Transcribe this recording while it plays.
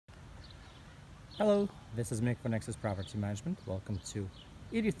Hello, this is Mick for Nexus Property Management. Welcome to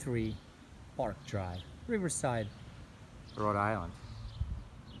 83 Park Drive, Riverside, Rhode Island.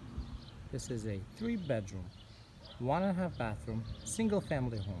 This is a 3-bedroom, 1.5 bathroom, single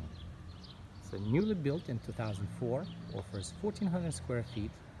family home. It's a newly built in 2004, offers 1,400 square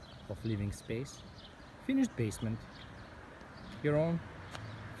feet of living space, finished basement, your own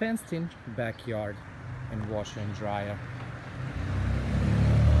fenced-in backyard and washer and dryer.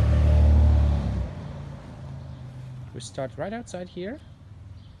 We start right outside here,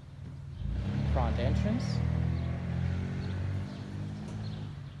 front entrance,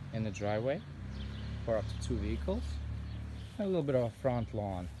 in the driveway for up to 2 vehicles, and a little bit of a front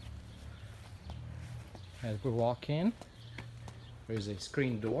lawn. As we walk in, there is a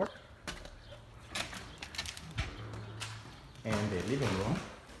screen door and a living room.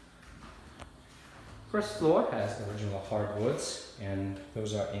 First floor has original hardwoods, and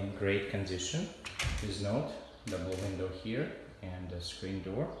those are in great condition. Please note double window here and a screen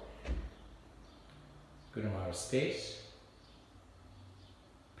door. Good amount of space.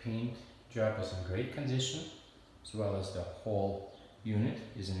 Paint job is in great condition, as well as the whole unit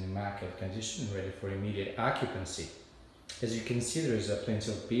is in immaculate condition, ready for immediate occupancy. As you can see, there is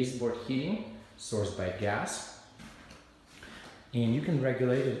plenty of baseboard heating sourced by gas, and you can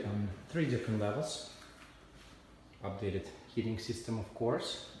regulate it on 3 different levels. Updated heating system, of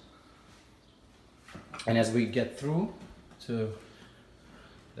course. And as we get through to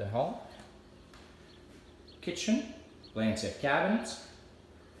the hall, kitchen, plenty of cabinets,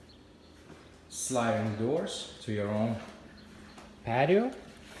 sliding doors to your own patio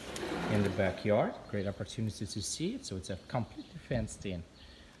in the backyard. Great opportunity to see it. So it's a completely fenced in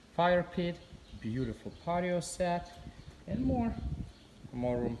fire pit, beautiful patio set, and more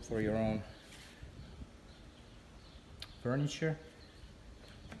room for your own furniture.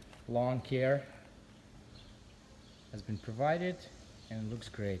 Lawn care has been provided and it looks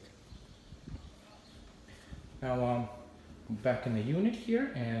great. Now back in the unit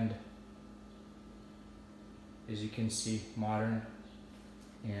here, and as you can see, modern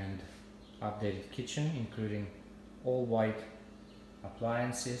and updated kitchen, including all white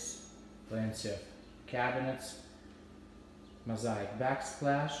appliances, plenty of cabinets, mosaic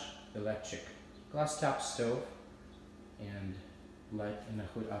backsplash, electric glass top stove, and light in the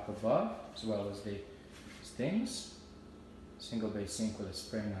hood up above, as well as the stains. Single bay sink with a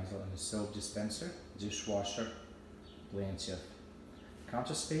spray nozzle and a soap dispenser, dishwasher, plenty of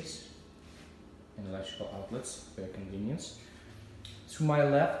counter space, and electrical outlets for your convenience. To my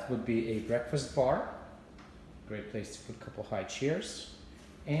left would be a breakfast bar, great place to put a couple high chairs,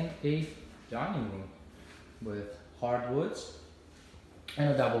 and a dining room with hardwoods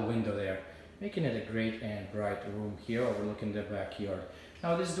and a double window there, making it a great and bright room here overlooking the backyard.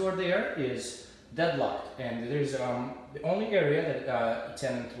 Now this door there is deadlocked, and there's the only area that a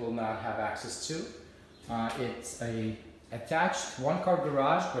tenant will not have access to. It's a attached 1-car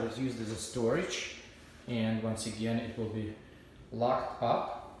garage, but it's used as a storage, and once again it will be locked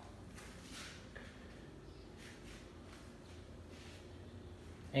up.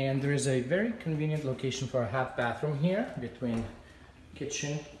 And there is a very convenient location for a half bathroom here between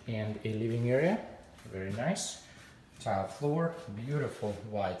kitchen and a living area. Very nice. Tile floor, beautiful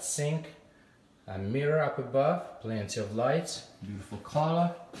white sink, a mirror up above, plenty of lights, beautiful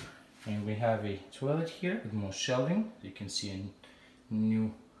color, and we have a toilet here with more shelving. You can see a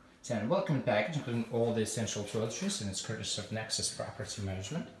new tenant welcome package, including all the essential toiletries, and it's courtesy of Nexus Property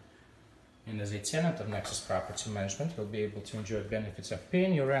Management. And as a tenant of Nexus Property Management, you'll be able to enjoy benefits of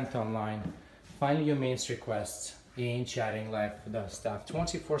paying your rent online, finding your mains requests, and chatting live with the staff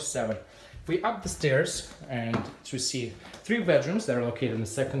 24/7. We up the stairs and to see 3 bedrooms that are located on the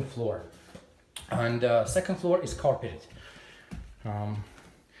 2nd floor. And the 2nd floor is carpeted.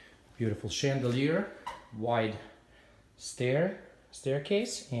 Beautiful chandelier, wide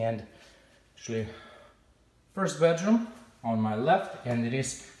staircase, and actually 1st bedroom on my left, and it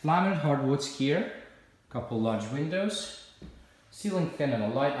is laminate hardwoods here, couple large windows, ceiling fan and a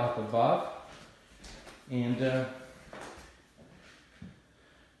light up above, and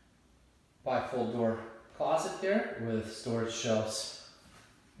bifold door closet there with storage shelves.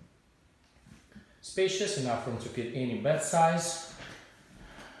 Spacious, enough room to fit any bed size.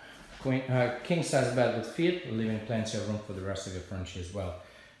 King size bed with feet, leaving plenty of room for the rest of your furniture as well.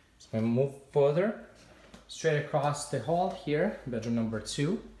 So we move further, straight across the hall here, bedroom number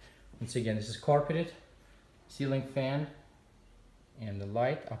 2. Once again, this is carpeted, ceiling fan, and the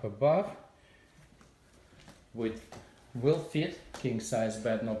light up above. Will fit king size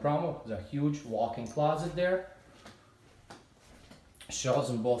bed, no problem. There's a huge walk-in closet there. Shelves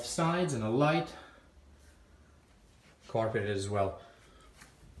on both sides and a light carpeted as well.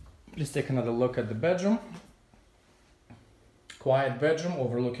 Let's take another look at the bedroom. Quiet bedroom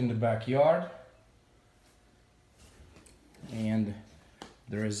overlooking the backyard. And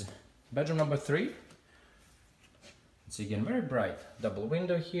there is bedroom number 3. It's again very bright. Double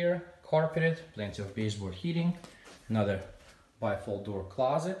window here, carpeted, plenty of baseboard heating. Another bifold door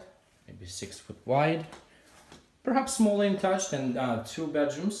closet, maybe 6 foot wide. Perhaps smaller in touch than 2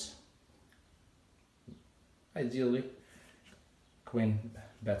 bedrooms. Ideally, queen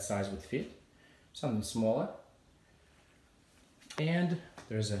bed size would fit. Something smaller. And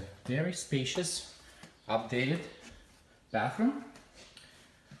there's a very spacious, updated bathroom.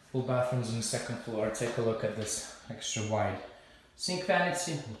 Full bathrooms on the 2nd floor. Take a look at this extra wide sink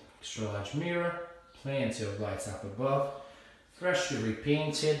vanity, extra large mirror, plenty of lights up above, freshly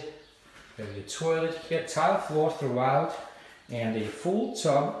repainted. We have the toilet here, tile floor throughout, and a full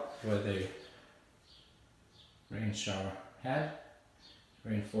tub with a rain shower head,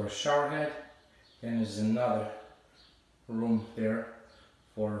 reinforced shower head. Then there's another room there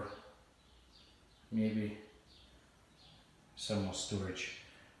for maybe some more storage.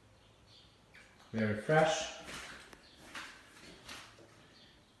 Very fresh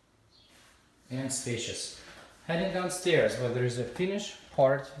and spacious. Heading downstairs where there is a finished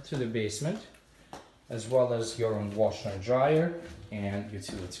part to the basement, as well as your own washer and dryer and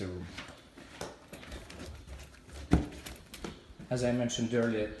utility room. As I mentioned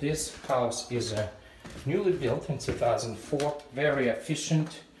earlier, this house is newly built in 2004, very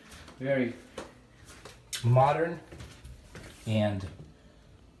efficient, very modern, and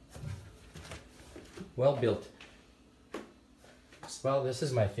well built. Well, this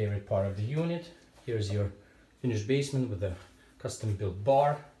is my favorite part of the unit. Here's your finished basement with a custom built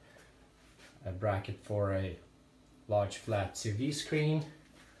bar, a bracket for a large flat TV screen,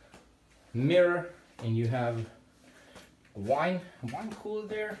 mirror, and you have a wine cooler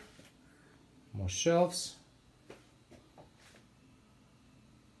there, more shelves.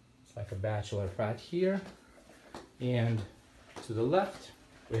 It's like a bachelor pad here. And to the left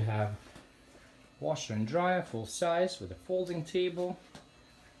we have washer and dryer, full size, with a folding table,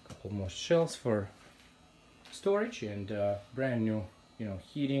 a couple more shelves for storage, and brand new,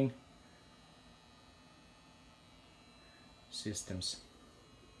 heating systems.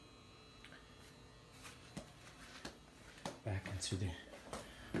 Back into the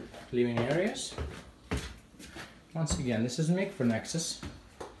living areas. Once again, this is Mick for Nexus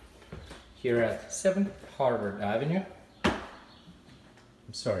here at 7 Harvard Avenue.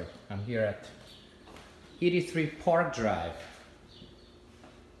 I'm here at 83 Park Drive,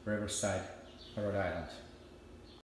 Riverside, Rhode Island.